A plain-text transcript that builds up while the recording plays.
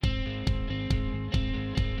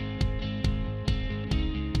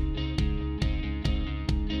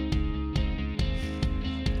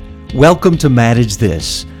Welcome to Manage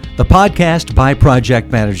This, the podcast by project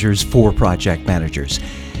managers for project managers.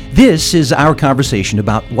 This is our conversation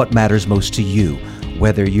about what matters most to you,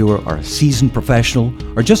 whether you are a seasoned professional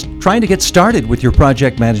or just trying to get started with your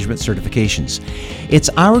project management certifications. It's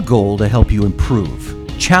our goal to help you improve,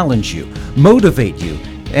 challenge you, motivate you,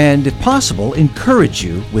 and if possible, encourage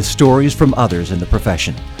you with stories from others in the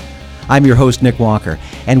profession. I'm your host, Nick Walker,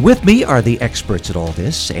 and with me are the experts at all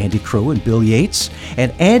this, Andy Crow and Bill Yates.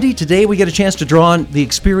 And Andy, today we get a chance to draw on the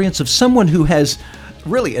experience of someone who has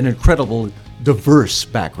really an incredible, diverse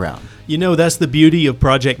background. You know, that's the beauty of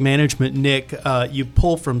project management, Nick. You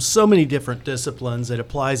pull from so many different disciplines. It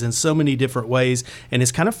applies in so many different ways, and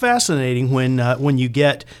it's kind of fascinating when you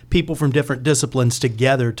get people from different disciplines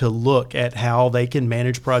together to look at how they can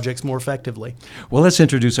manage projects more effectively. Well, let's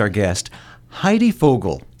introduce our guest. Heidi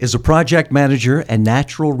Fogel is a project manager and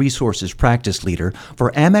natural resources practice leader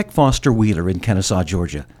for Amec Foster Wheeler in Kennesaw,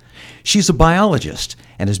 Georgia. She's a biologist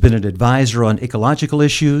and has been an advisor on ecological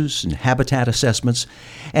issues and habitat assessments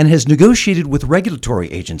and has negotiated with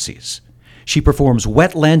regulatory agencies. She performs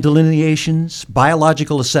wetland delineations,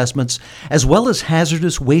 biological assessments, as well as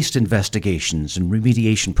hazardous waste investigations and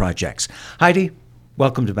remediation projects. Heidi,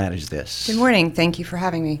 welcome to Manage This. Good morning. Thank you for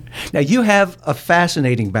having me. Now, you have a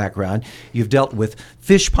fascinating background. You've dealt with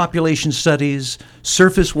fish population studies,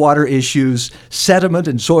 surface water issues, sediment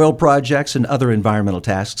and soil projects, and other environmental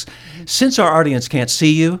tasks. Since our audience can't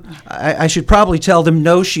see you, I should probably tell them,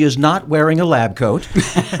 no, she is not wearing a lab coat.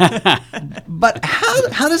 But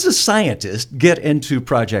how does a scientist get into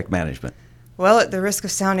project management? Well, at the risk of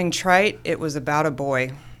sounding trite, it was about a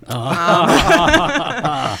boy.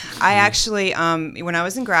 I actually, when I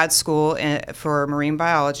was in grad school for marine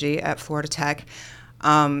biology at Florida Tech,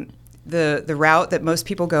 the route that most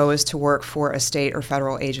people go is to work for a state or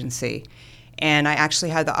federal agency. And I actually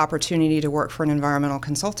had the opportunity to work for an environmental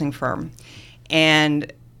consulting firm.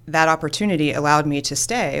 And that opportunity allowed me to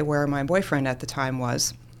stay where my boyfriend at the time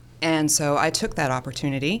was. And so I took that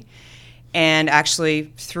opportunity. And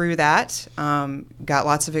actually, through that, got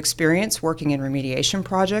lots of experience working in remediation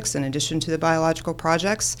projects in addition to the biological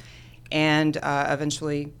projects, and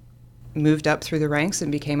eventually moved up through the ranks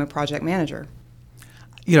and became a project manager.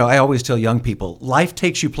 You know, I always tell young people, life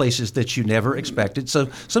takes you places that you never expected, so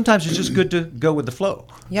sometimes it's just good to go with the flow.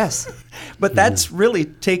 Yes. But that's really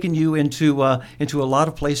taken you into a lot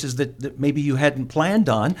of places that maybe you hadn't planned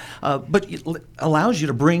on, but it allows you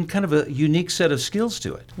to bring kind of a unique set of skills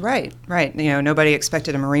to it. Right. You know, nobody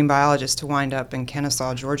expected a marine biologist to wind up in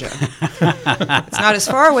Kennesaw, Georgia. It's not as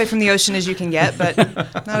far away from the ocean as you can get, but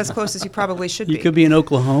not as close as you probably should be. You could be in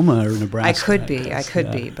Oklahoma or Nebraska. I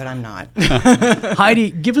could be, but I'm not.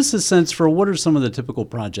 Heidi, give us a sense for what are some of the typical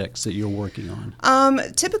projects that you're working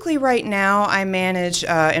on? Typically right now I manage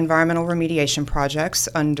environmental remediation projects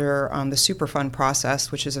under the Superfund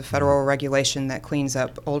process, which is a federal regulation that cleans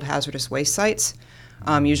up old hazardous waste sites,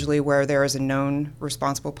 usually where there is a known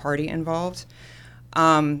responsible party involved.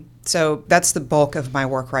 So that's the bulk of my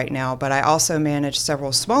work right now, but I also manage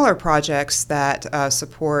several smaller projects that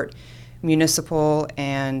support municipal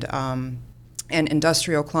and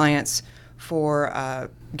industrial clients for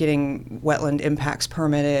getting wetland impacts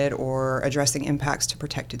permitted or addressing impacts to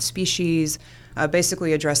protected species,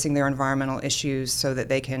 basically addressing their environmental issues so that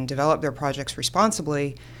they can develop their projects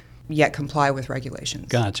responsibly, yet comply with regulations.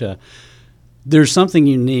 Gotcha. There's something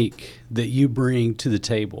unique that you bring to the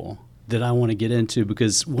table that I want to get into,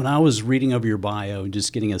 because when I was reading over your bio and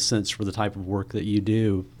just getting a sense for the type of work that you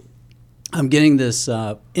do, I'm getting this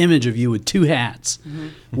image of you with two hats.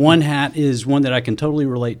 Mm-hmm. One hat is one that I can totally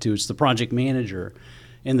relate to. It's the project manager,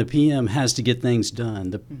 and the PM has to get things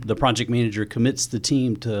done. The project manager commits the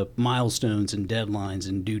team to milestones and deadlines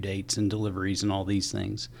and due dates and deliveries and all these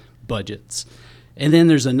things, budgets. And then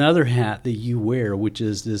there's another hat that you wear, which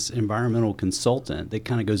is this environmental consultant that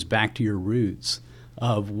kind of goes back to your roots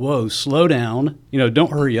of, whoa, slow down. You know,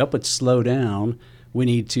 don't hurry up, but slow down. We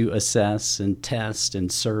need to assess and test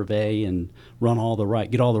and survey and get all the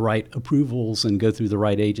right approvals and go through the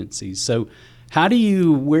right agencies. So how do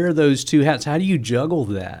you wear those two hats? How do you juggle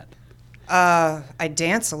that? I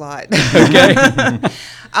dance a lot. Okay.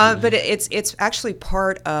 But it's actually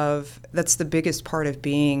that's the biggest part of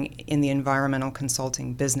being in the environmental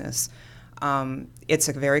consulting business. It's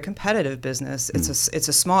a very competitive business. It's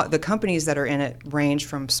a small, the companies that are in it range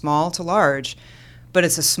from small to large, but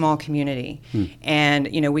it's a small community,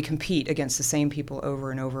 and you know we compete against the same people over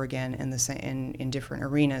and over again in different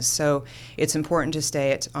arenas. So it's important to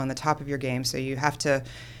stay on the top of your game. So you have to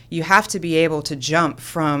be able to jump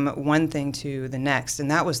from one thing to the next, and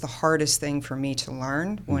that was the hardest thing for me to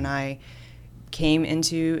learn when I came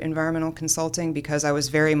into environmental consulting because I was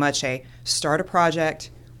very much a start a project,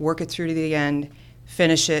 work it through to the end,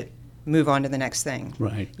 finish it, move on to the next thing.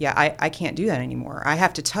 Right. Yeah, I can't do that anymore. I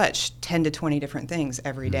have to touch 10 to 20 different things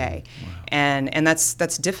every day. Wow. And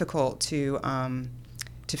that's difficult to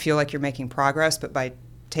feel like you're making progress, but by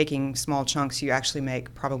taking small chunks, you actually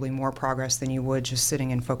make probably more progress than you would just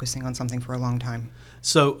sitting and focusing on something for a long time.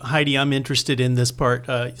 So, Heidi, I'm interested in this part,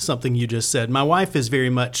 something you just said. My wife is very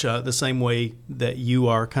much the same way that you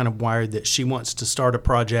are kind of wired, that she wants to start a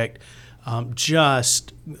project,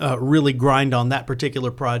 just really grind on that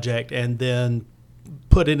particular project and then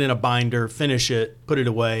put it in a binder, finish it, put it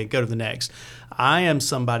away, go to the next. I am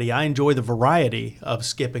somebody, I enjoy the variety of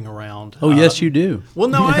skipping around. Oh, yes, you do. Well,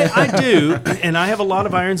 no, I do, and I have a lot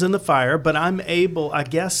of irons in the fire, but I'm able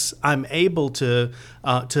to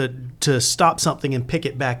stop something and pick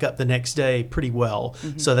it back up the next day pretty well.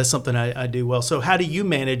 Mm-hmm. So that's something I do well. So how do you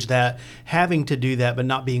manage that, having to do that, but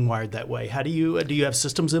not being wired that way? How do you have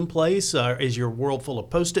systems in place? Is your world full of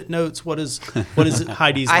Post-it notes? What is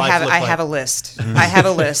Heidi's life look like? I have a list. I have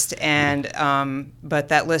a list, and but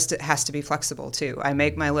that list has to be flexible too. I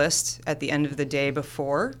make my list at the end of the day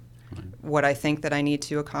before what I think that I need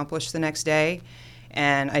to accomplish the next day.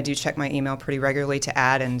 And I do check my email pretty regularly to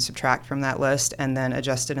add and subtract from that list and then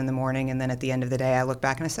adjust it in the morning. And then at the end of the day, I look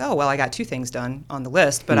back and I say, oh, well, I got 2 things done on the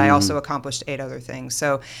list, but I also accomplished 8 other things.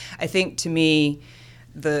 So I think to me,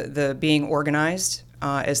 the being organized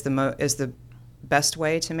is the best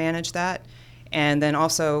way to manage that. And then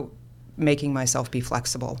also making myself be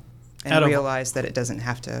flexible and realize that it doesn't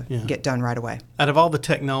have to get done right away. Out of all the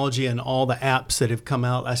technology and all the apps that have come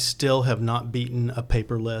out, I still have not beaten a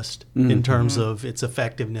paper list in terms of its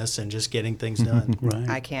effectiveness and just getting things done.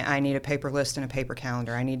 Right. I need a paper list and a paper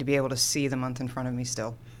calendar. I need to be able to see the month in front of me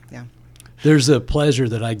still. Yeah. There's a pleasure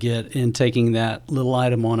that I get in taking that little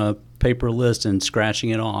item on a paper list and scratching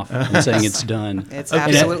it off and saying it's done. It's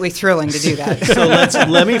absolutely thrilling to do that. So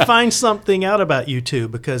let me find something out about you two,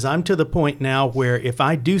 because I'm to the point now where if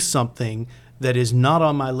I do something that is not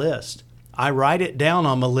on my list, I write it down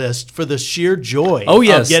on my list for the sheer joy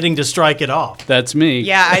of getting to strike it off. That's me.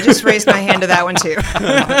 Yeah, I just raised my hand to that one too.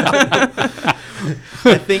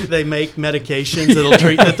 I think they make medications that'll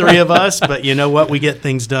treat the 3 of us, but you know what? We get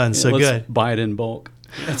things done, so Let's good. buy it in bulk.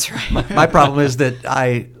 That's right. My problem is that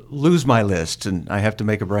I lose my list and I have to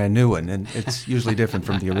make a brand new one, and it's usually different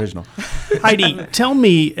from the original. Heidi, tell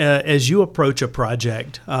me, as you approach a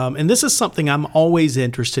project, and this is something I'm always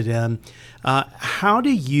interested in, how do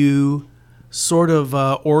you sort of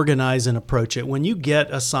organize and approach it? When you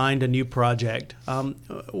get assigned a new project,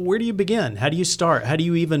 where do you begin? How do you start? How do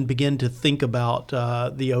you even begin to think about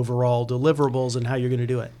the overall deliverables and how you're going to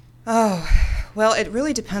do it? Oh, well, it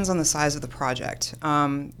really depends on the size of the project.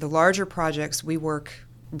 The larger projects we work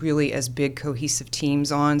really as big cohesive teams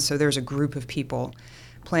on, so there's a group of people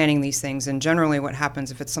planning these things. And generally what happens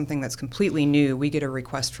if it's something that's completely new, we get a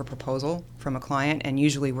request for proposal from a client, and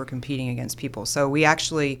usually we're competing against people. So we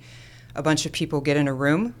actually, a bunch of people get in a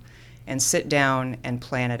room and sit down and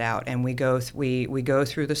plan it out. And we go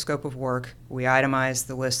through the scope of work, we itemize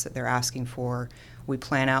the list that they're asking for, we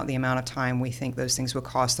plan out the amount of time we think those things will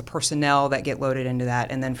cost, the personnel that get loaded into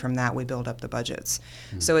that, and then from that we build up the budgets.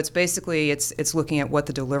 So it's basically, it's looking at what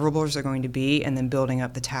the deliverables are going to be and then building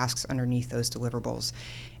up the tasks underneath those deliverables.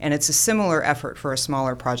 And it's a similar effort for a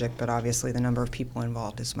smaller project, but obviously the number of people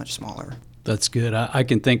involved is much smaller. That's good. I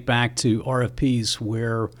can think back to RFPs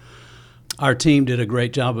where our team did a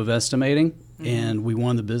great job of estimating, and we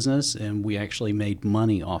won the business, and we actually made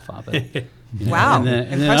money off of it. Wow. And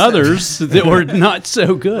then others that were not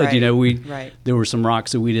so good. Right. You know, Right. there were some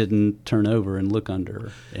rocks that we didn't turn over and look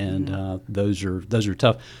under, and those are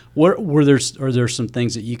tough. Are there some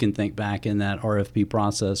things that you can think back in that RFP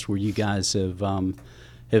process where you guys have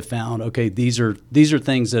found, okay, these are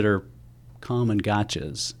things that are common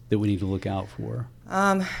gotchas that we need to look out for?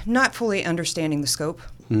 Not fully understanding the scope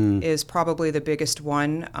is probably the biggest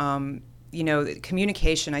one.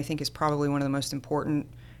 Communication, I think, is probably one of the most important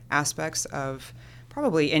aspects of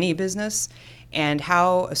probably any business, and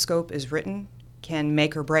how a scope is written can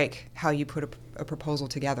make or break how you put a proposal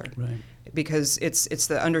together. Right. Because it's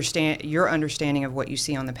your understanding of what you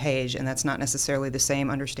see on the page, and that's not necessarily the same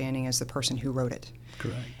understanding as the person who wrote it.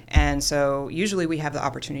 Correct. And so usually we have the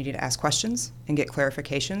opportunity to ask questions and get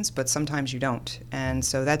clarifications, but sometimes you don't. And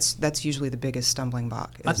so that's usually the biggest stumbling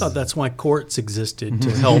block. I thought that's why courts existed,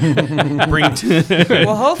 to help bring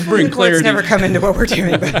well, hopefully the courts never come into what we're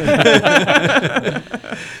doing.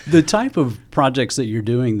 The type of projects that you're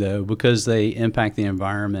doing, though, because they impact the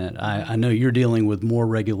environment, I know you're dealing dealing with more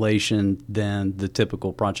regulation than the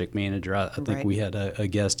typical project manager. I think Right. we had a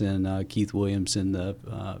guest in Keith Williams in the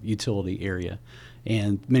utility area,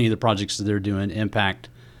 and many of the projects that they're doing impact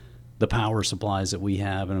the power supplies that we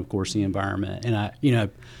have, and of course the environment. And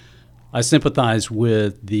I sympathize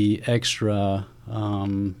with the extra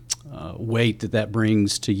weight that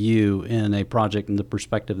brings to you in a project and the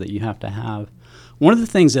perspective that you have to have. One of the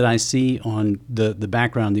things that I see on the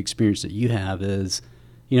background, the experience that you have is,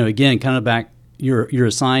 again, kind of back, you're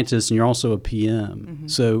a scientist and you're also a PM. Mm-hmm.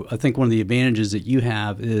 So I think one of the advantages that you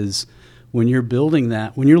have is when you're building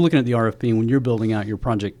that, when you're looking at the RFP and when you're building out your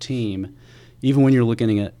project team, even when you're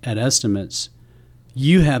looking at estimates,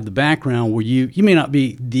 you have the background where you may not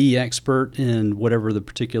be the expert in whatever the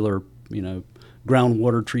particular,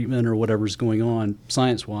 groundwater treatment or whatever's going on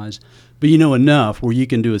science-wise, but you know enough where you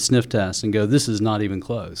can do a sniff test and go, this is not even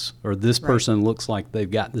close, or this Right. person looks like they've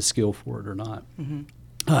got the skill for it or not. Mm-hmm.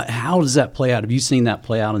 How does that play out? Have you seen that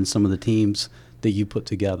play out in some of the teams that you put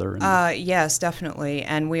together? Yes, definitely.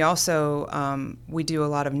 And we also we do a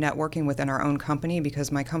lot of networking within our own company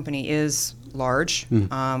because my company is large.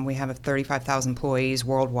 We have 35,000 employees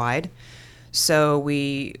worldwide. So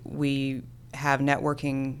we have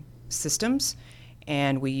networking systems,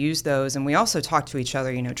 and we use those. And we also talk to each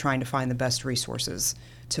other, trying to find the best resources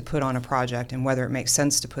to put on a project and whether it makes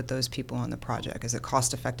sense to put those people on the project. Is it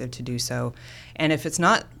cost effective to do so? And if it's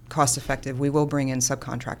not cost effective, we will bring in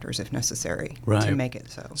subcontractors if necessary to make it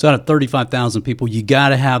so. So out of 35,000 people, you got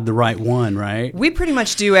to have the right one, right? We pretty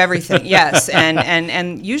much do everything, yes,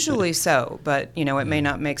 and usually so. But it may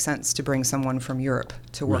not make sense to bring someone from Europe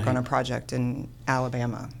to work on a project in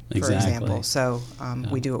Alabama, for Exactly. example. So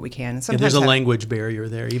we do what we can. And Yeah, sometimes there's a language barrier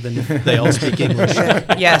there, even if they all speak English.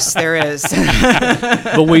 Yes, there is.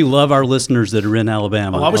 But we love our listeners that are in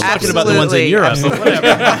Alabama. Well, I was talking about the ones in Absolutely, Europe, but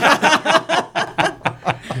whatever.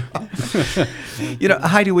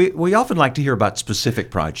 Heidi, we often like to hear about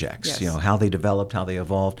specific projects, Yes. how they developed, how they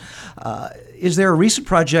evolved. Is there a recent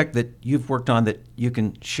project that you've worked on that you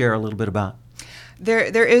can share a little bit about?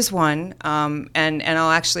 There is one, and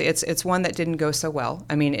I'll actually, it's one that didn't go so well.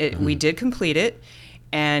 I mean, we did complete it,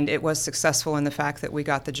 and it was successful in the fact that we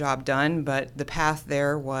got the job done, but the path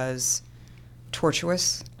there was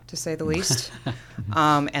tortuous, to say the least,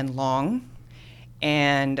 and long,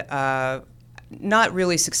 and not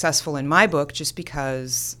really successful in my book, just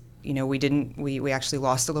because we actually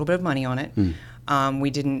lost a little bit of money on it.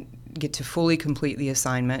 We didn't get to fully complete the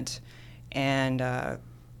assignment, and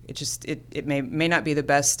it may not be the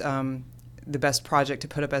best project to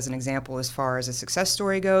put up as an example as far as a success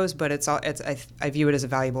story goes, but I view it as a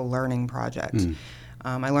valuable learning project.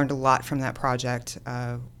 I learned a lot from that project,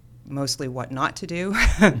 mostly what not to do,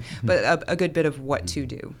 but a good bit of what to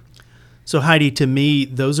do. So Heidi, to me,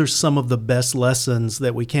 those are some of the best lessons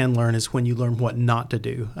that we can learn is when you learn what not to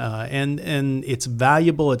do. And it's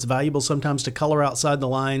valuable. It's valuable sometimes to color outside the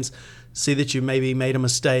lines, see that you maybe made a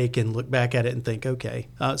mistake and look back at it and think, okay.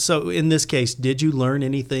 So in this case, did you learn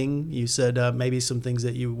anything? You said maybe some things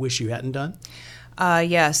that you wish you hadn't done?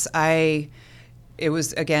 Yes, it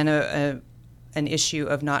was, again, an issue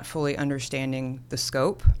of not fully understanding the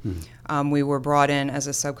scope. We were brought in as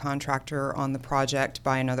a subcontractor on the project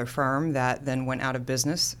by another firm that then went out of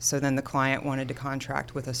business. So then the client wanted to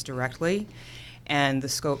contract with us directly, and the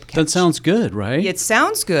scope kept... That sounds good, right? It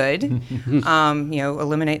sounds good,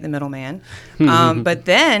 eliminate the middleman. But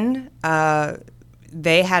then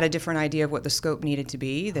they had a different idea of what the scope needed to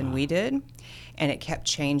be than we did, and it kept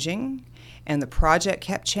changing, and the project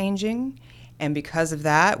kept changing. And because of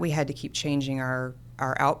that, we had to keep changing our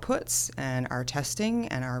outputs and our testing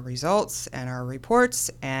and our results and our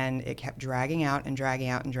reports, and it kept dragging out and dragging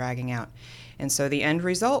out and dragging out. And so the end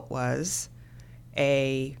result was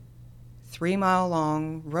a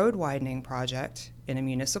 3-mile-long road widening project in a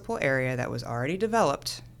municipal area that was already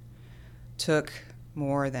developed. Took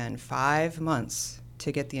more than 5 months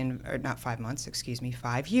to get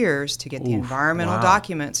 5 years to get the environmental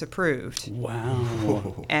documents approved.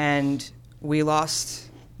 Wow. And we lost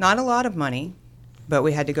not a lot of money, but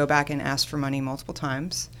we had to go back and ask for money multiple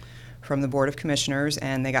times from the Board of Commissioners,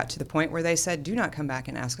 and they got to the point where they said, do not come back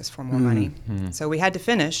and ask us for more money. So we had to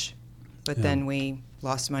finish, but then we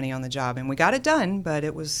lost money on the job. And we got it done, but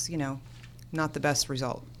it was, not the best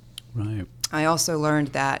result. Right. I also learned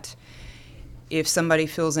that if somebody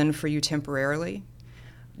fills in for you temporarily,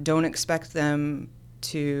 don't expect them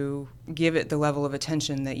to give it the level of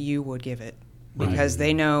attention that you would give it, because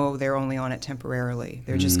they know they're only on it temporarily.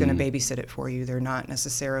 They're just going to babysit it for you. They're not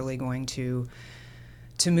necessarily going to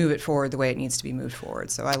move it forward the way it needs to be moved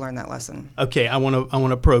forward. So I learned that lesson. Okay, I want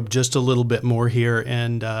to probe just a little bit more here,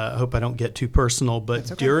 and I hope I don't get too personal.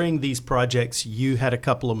 But okay. During these projects, you had a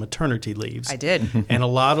couple of maternity leaves. I did, and a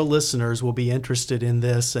lot of listeners will be interested in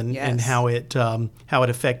this and how it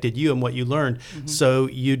affected you and what you learned. So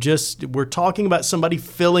we're talking about somebody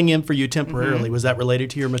filling in for you temporarily. Was that related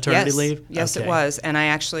to your maternity leave? Yes, okay. It was. And I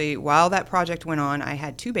actually, while that project went on, I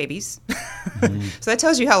had 2 babies. So that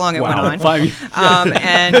tells you how long it went on. 5 years.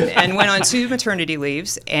 And went on 2 maternity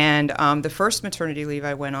leaves. And the first maternity leave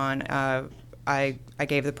I went on, I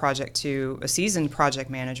gave the project to a seasoned project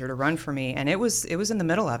manager to run for me, and it was in the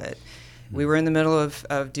middle of it. We were in the middle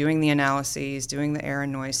of doing the analyses, doing the air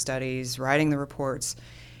and noise studies, writing the reports,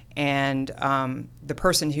 and the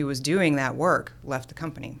person who was doing that work left the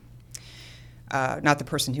company. Not the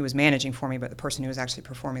person who was managing for me, but the person who was actually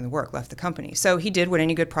performing the work left the company. So he did what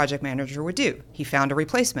any good project manager would do. He found a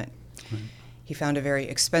replacement. Right. He found a very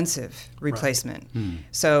expensive replacement. Right.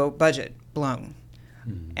 So budget blown.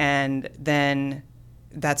 And then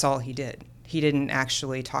that's all he did. He didn't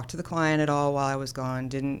actually talk to the client at all while I was gone,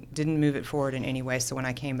 didn't move it forward in any way. So when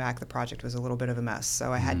I came back, the project was a little bit of a mess.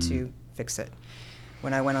 So I had to fix it.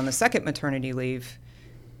 When I went on the second maternity leave,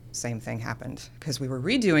 same thing happened, because we were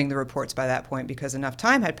redoing the reports by that point because enough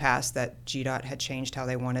time had passed that GDOT had changed how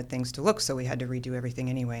they wanted things to look, so we had to redo everything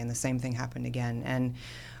anyway, and the same thing happened again. And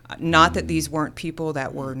not that these weren't people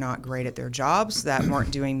that were not great at their jobs, that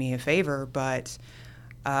weren't doing me a favor, but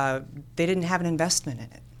they didn't have an investment in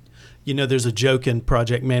it. You know, there's a joke in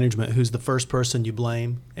project management, who's the first person you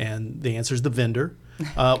blame, and the answer is the vendor.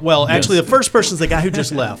 Actually, the first person is the guy who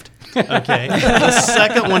just left. Okay. The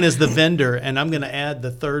second one is the vendor, and I'm going to add the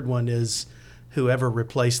third one is whoever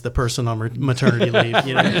replaced the person on maternity leave.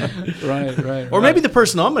 You know? Right. Or maybe the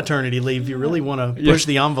person on maternity leave. You really want to push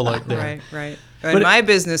the envelope there. Right. In my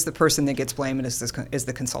business, the person that gets blamed is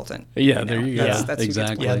the consultant. Yeah, there you go. That's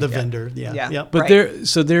exactly. Yeah, the vendor. Yeah. But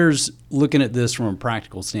there's looking at this from a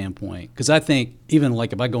practical standpoint, because I think even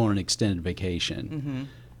like if I go on an extended vacation,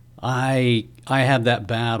 I have that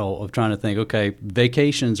battle of trying to think, okay,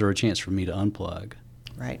 vacations are a chance for me to unplug.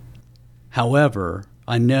 Right. However,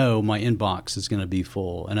 I know my inbox is going to be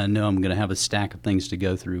full, and I know I'm going to have a stack of things to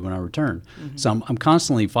go through when I return. So I'm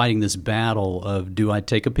constantly fighting this battle of, do I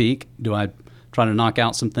take a peek? Do I try to knock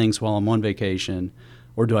out some things while I'm on vacation,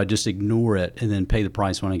 or do I just ignore it and then pay the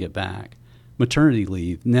price when I get back? Maternity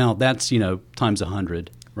leave, now that's, times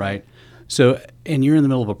 100, right? So, and you're in the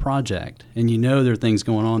middle of a project, and there are things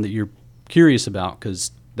going on that you're curious about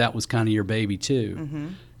because that was kind of your baby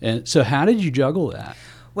too. And so how did you juggle that?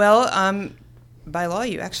 Well, by law,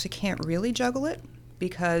 you actually can't really juggle it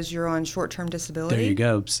because you're on short-term disability. There you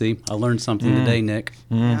go. See, I learned something today, Nick.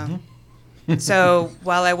 Yeah. So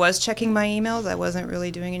while I was checking my emails, I wasn't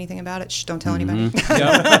really doing anything about it. Shh, don't tell anybody.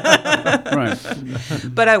 Right.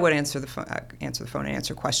 But I would answer the phone and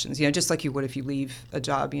answer questions. Just like you would if you leave a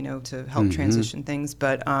job, to help transition things.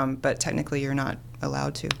 But technically, you're not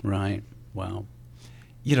allowed to. Right. Wow.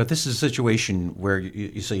 This is a situation where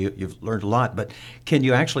you say you've learned a lot, but can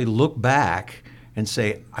you actually look back and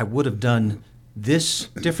say, I would have done this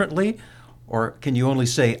differently? Or can you only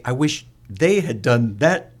say, I wish they had done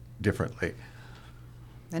that differently?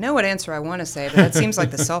 I know what answer I want to say, but that seems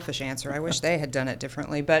like the selfish answer. I wish they had done it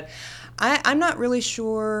differently. But I'm not really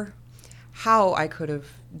sure how I could have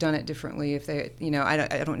done it differently if they,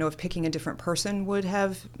 I don't know if picking a different person would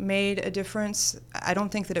have made a difference. I don't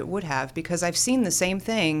think that it would have, because I've seen the same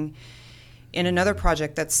thing in another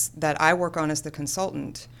project that I work on as the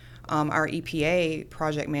consultant. Our EPA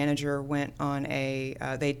project manager went on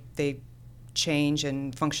they change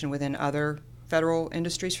and function within other federal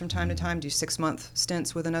industries from time to time, do 6-month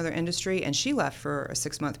stints with another industry, and she left for a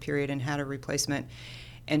 6-month period and had a replacement.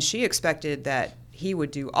 And she expected that he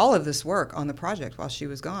would do all of this work on the project while she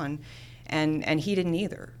was gone, and he didn't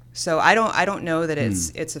either. So I don't know that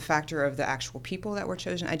it's a factor of the actual people that were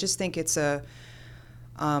chosen. I just think it's a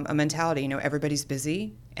mentality. Everybody's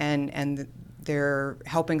busy and they're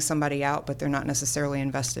helping somebody out, but they're not necessarily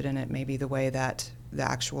invested in it maybe the way that the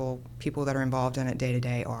actual people that are involved in it day to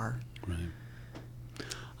day are. Right.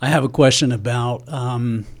 I have a question about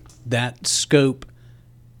that scope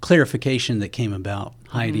clarification that came about,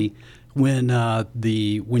 Heidi, when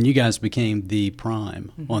you guys became the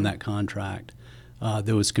prime on that contract.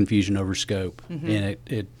 There was confusion over scope, and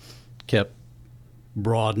it kept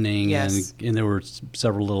broadening, yes. and there were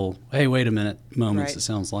several little, hey, wait a minute moments, right. it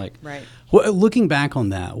sounds like. Right. Well, looking back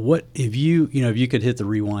on that, what if you could hit the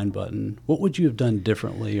rewind button, what would you have done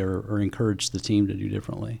differently or encouraged the team to do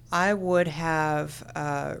differently? I would have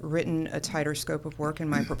written a tighter scope of work in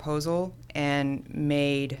my proposal and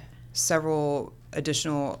made several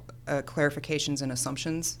additional clarifications and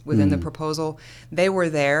assumptions within the proposal. They were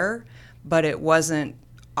there, but it wasn't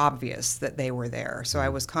obvious that they were there. So I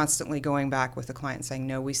was constantly going back with the client saying,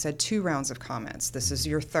 no, we said 2 rounds of comments. This is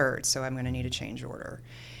your 3rd, so I'm going to need a change order.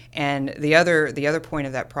 And the other point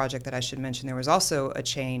of that project that I should mention, there was also a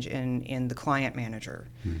change in the client manager.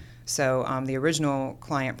 So the original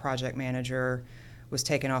client project manager was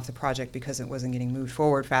taken off the project because it wasn't getting moved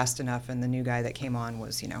forward fast enough, and the new guy that came on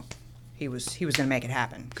was, he was going to make it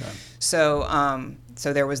happen. Okay. So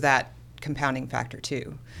so there was that compounding factor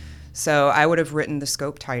too. So I would have written the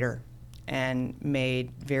scope tighter and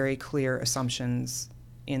made very clear assumptions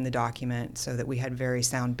in the document so that we had very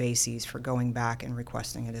sound bases for going back and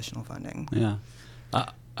requesting additional funding. Yeah.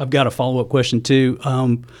 I've got a follow-up question too.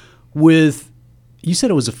 You said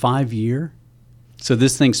it was a 5-year? So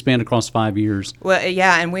this thing spanned across 5 years. Well,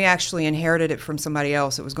 yeah, and we actually inherited it from somebody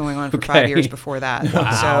else. It was going on for 5 years before that.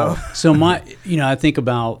 Wow. So I think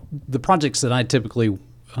about the projects that I typically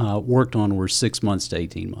worked on were 6 months to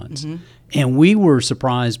 18 months. Mm-hmm. And we were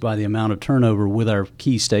surprised by the amount of turnover with our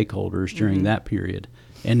key stakeholders during that period.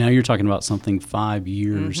 And now you're talking about something 5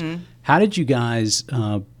 years. Mm-hmm. How did you guys,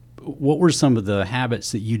 what were some of the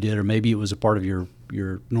habits that you did, or maybe it was a part of your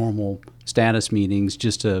normal status meetings,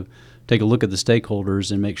 just to take a look at the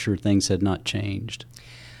stakeholders and make sure things had not changed?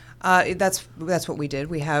 That's what we did.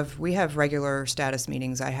 We have regular status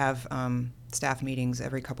meetings. I have staff meetings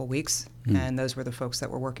every couple weeks, and those were the folks that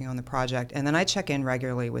were working on the project. And then I check in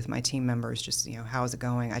regularly with my team members, just how is it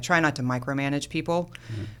going. I try not to micromanage people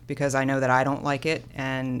because I know that I don't like it,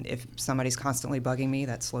 and if somebody's constantly bugging me,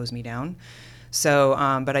 that slows me down. So,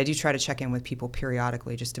 but I do try to check in with people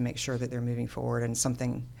periodically just to make sure that they're moving forward and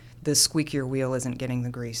the squeakier wheel isn't getting the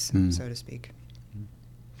grease, so to speak.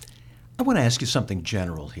 I want to ask you something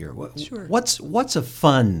general here. Sure. What's a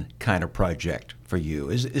fun kind of project for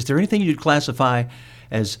you? Is there anything you'd classify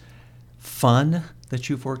as fun that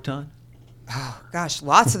you've worked on? Oh, gosh,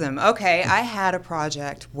 lots of them. Okay, I had a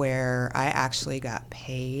project where I actually got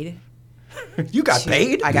paid. You got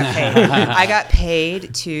paid? I got paid. I got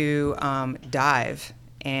paid to dive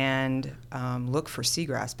and look for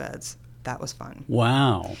seagrass beds. That was fun.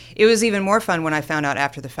 Wow. It was even more fun when I found out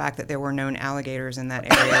after the fact that there were known alligators in that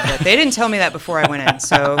area, but they didn't tell me that before I went in.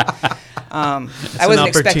 So I wasn't expecting it.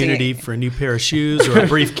 It's an opportunity for a new pair of shoes or a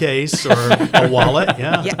briefcase or a wallet.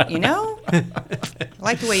 Yeah. Yeah, I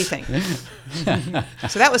like the way you think.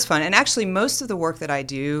 So that was fun. And actually, most of the work that I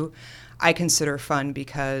do, I consider fun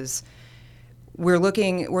because we're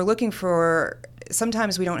looking for.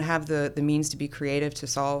 Sometimes we don't have the means to be creative to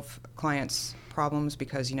solve clients' problems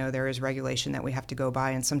because there is regulation that we have to go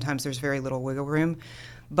by, and sometimes there's very little wiggle room.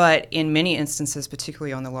 But in many instances,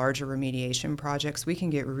 particularly on the larger remediation projects, we can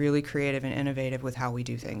get really creative and innovative with how we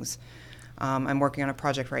do things. I'm working on a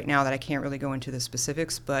project right now that I can't really go into the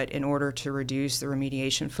specifics, but in order to reduce the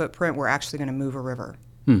remediation footprint, we're actually going to move a river.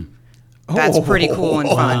 That's pretty cool and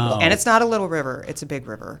fun. Wow. And it's not a little river, it's a big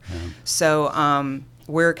river. Yeah. So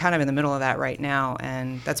we're kind of in the middle of that right now,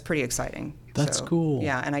 and that's pretty exciting. That's cool.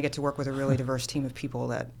 Yeah, and I get to work with a really diverse team of people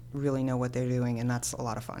that really know what they're doing, and that's a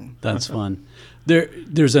lot of fun. That's fun.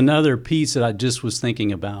 There's another piece that I just was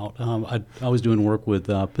thinking about. I was doing work with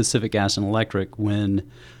Pacific Gas and Electric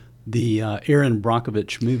when the Aaron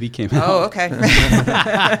Brockovich movie came out. Oh, okay.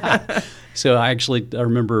 So I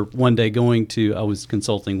remember one day I was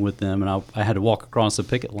consulting with them, and I had to walk across a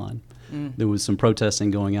picket line. There was some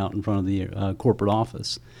protesting going out in front of the corporate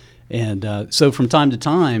office. And so from time to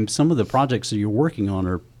time, some of the projects that you're working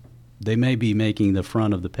on they may be making the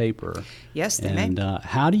front of the paper. Yes, they may. And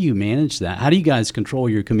how do you manage that? How do you guys control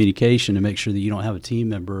your communication to make sure that you don't have a team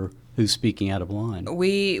member who's speaking out of line?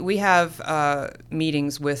 We have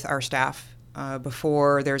meetings with our staff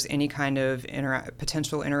before there's any kind of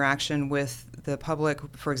potential interaction with the public.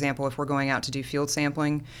 For example, if we're going out to do field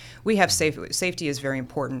sampling, we have safety is very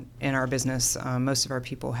important in our business. Most of our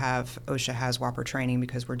people have OSHA HAZWOPER training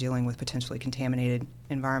because we're dealing with potentially contaminated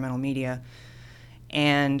environmental media.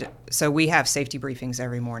 And so we have safety briefings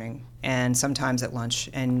every morning and sometimes at lunch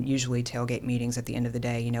and usually tailgate meetings at the end of the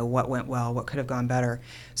day, what went well, what could have gone better.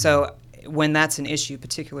 So when that's an issue,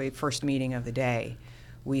 particularly first meeting of the day,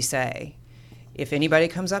 we say, if anybody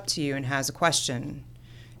comes up to you and has a question,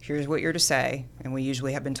 here's what you're to say, and we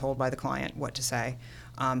usually have been told by the client what to say.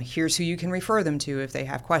 Here's who you can refer them to if they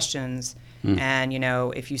have questions. And,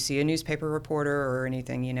 if you see a newspaper reporter or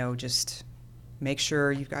anything, just make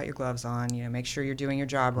sure you've got your gloves on, make sure you're doing your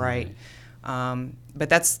job right. But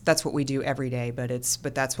that's what we do every day, but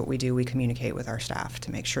that's what we do. We communicate with our staff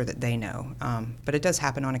to make sure that they know. But it does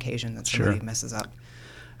happen on occasion that somebody messes up.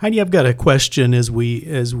 Heidi, I've got a question as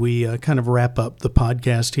we kind of wrap up the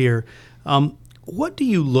podcast here. What do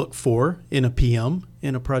you look for in a PM,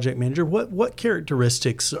 in a project manager? What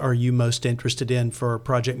characteristics are you most interested in for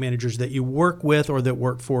project managers that you work with or that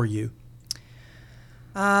work for you?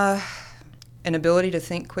 An ability to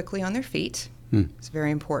think quickly on their feet is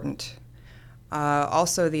very important.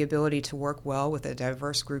 Also, the ability to work well with a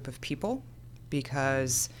diverse group of people,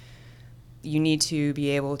 because you need to be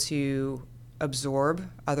able to absorb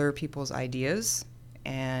other people's ideas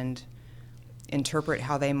and interpret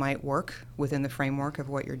how they might work within the framework of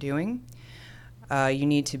what you're doing. You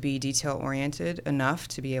need to be detail-oriented enough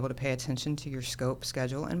to be able to pay attention to your scope,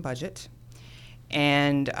 schedule, and budget.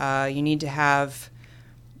 And you need to have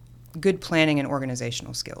good planning and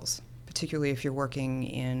organizational skills, particularly if you're working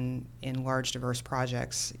in large, diverse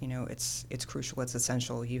projects. It's crucial, it's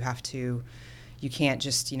essential. You can't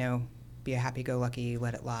just, be a happy-go-lucky,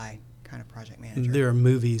 let-it-lie kind of project manager. There are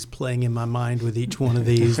movies playing in my mind with each one of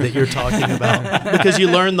these that you're talking about, because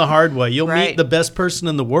you learn the hard way. You'll meet the best person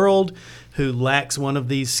in the world who lacks one of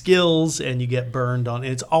these skills, and you get burned on.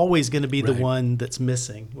 And it's always going to be the one that's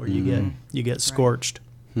missing, where you get scorched.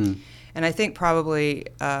 And I think probably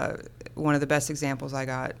one of the best examples I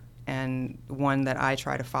got, and one that I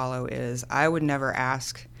try to follow, is I would never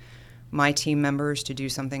ask my team members to do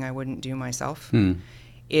something I wouldn't do myself.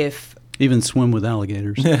 If even swim with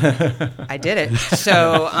alligators. I did it.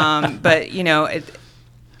 So, but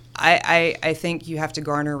I think you have to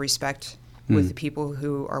garner respect with the people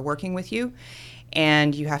who are working with you,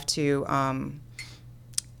 and you have to,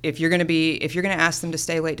 if you're going to ask them to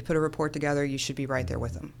stay late to put a report together, you should be right there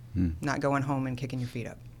with them, not going home and kicking your feet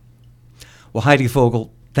up. Well, Heidi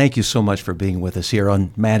Fogel, thank you so much for being with us here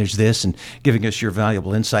on Manage This and giving us your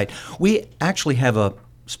valuable insight. We actually have a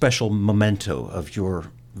special memento of your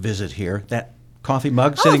visit here, that coffee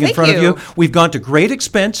mug sitting in front of you. We've gone to great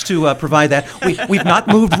expense to provide that. We've not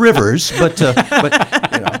moved rivers, but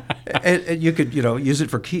you could use it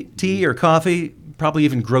for tea or coffee. Probably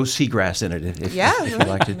even grow seagrass in it if you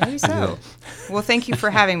like to. Maybe so. Well, thank you for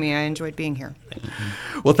having me. I enjoyed being here.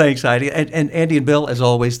 Well, thanks, Heidi. And Andy and Bill, as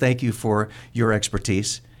always, thank you for your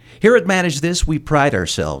expertise. Here at Manage This, we pride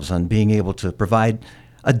ourselves on being able to provide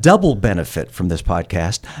a double benefit from this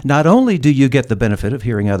podcast. Not only do you get the benefit of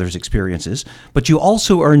hearing others' experiences, but you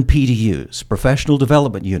also earn PDUs, professional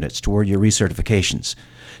development units, toward your recertifications.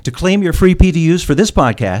 To claim your free PDUs for this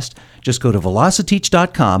podcast, just go to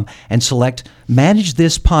velociteach.com and select Manage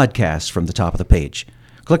This Podcast from the top of the page.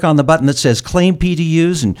 Click on the button that says Claim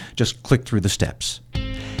PDUs and just click through the steps.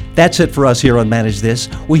 That's it for us here on Manage This.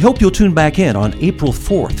 We hope you'll tune back in on April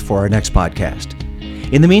 4th for our next podcast.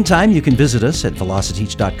 In the meantime, you can visit us at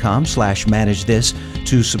velociteach.com/managethis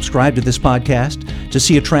to subscribe to this podcast, to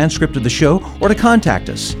see a transcript of the show, or to contact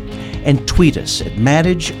us. And tweet us at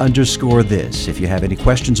manage_this if you have any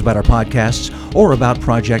questions about our podcasts or about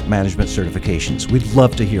project management certifications. We'd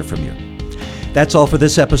love to hear from you. That's all for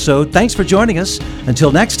this episode. Thanks for joining us.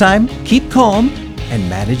 Until next time, keep calm and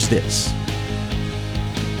manage this.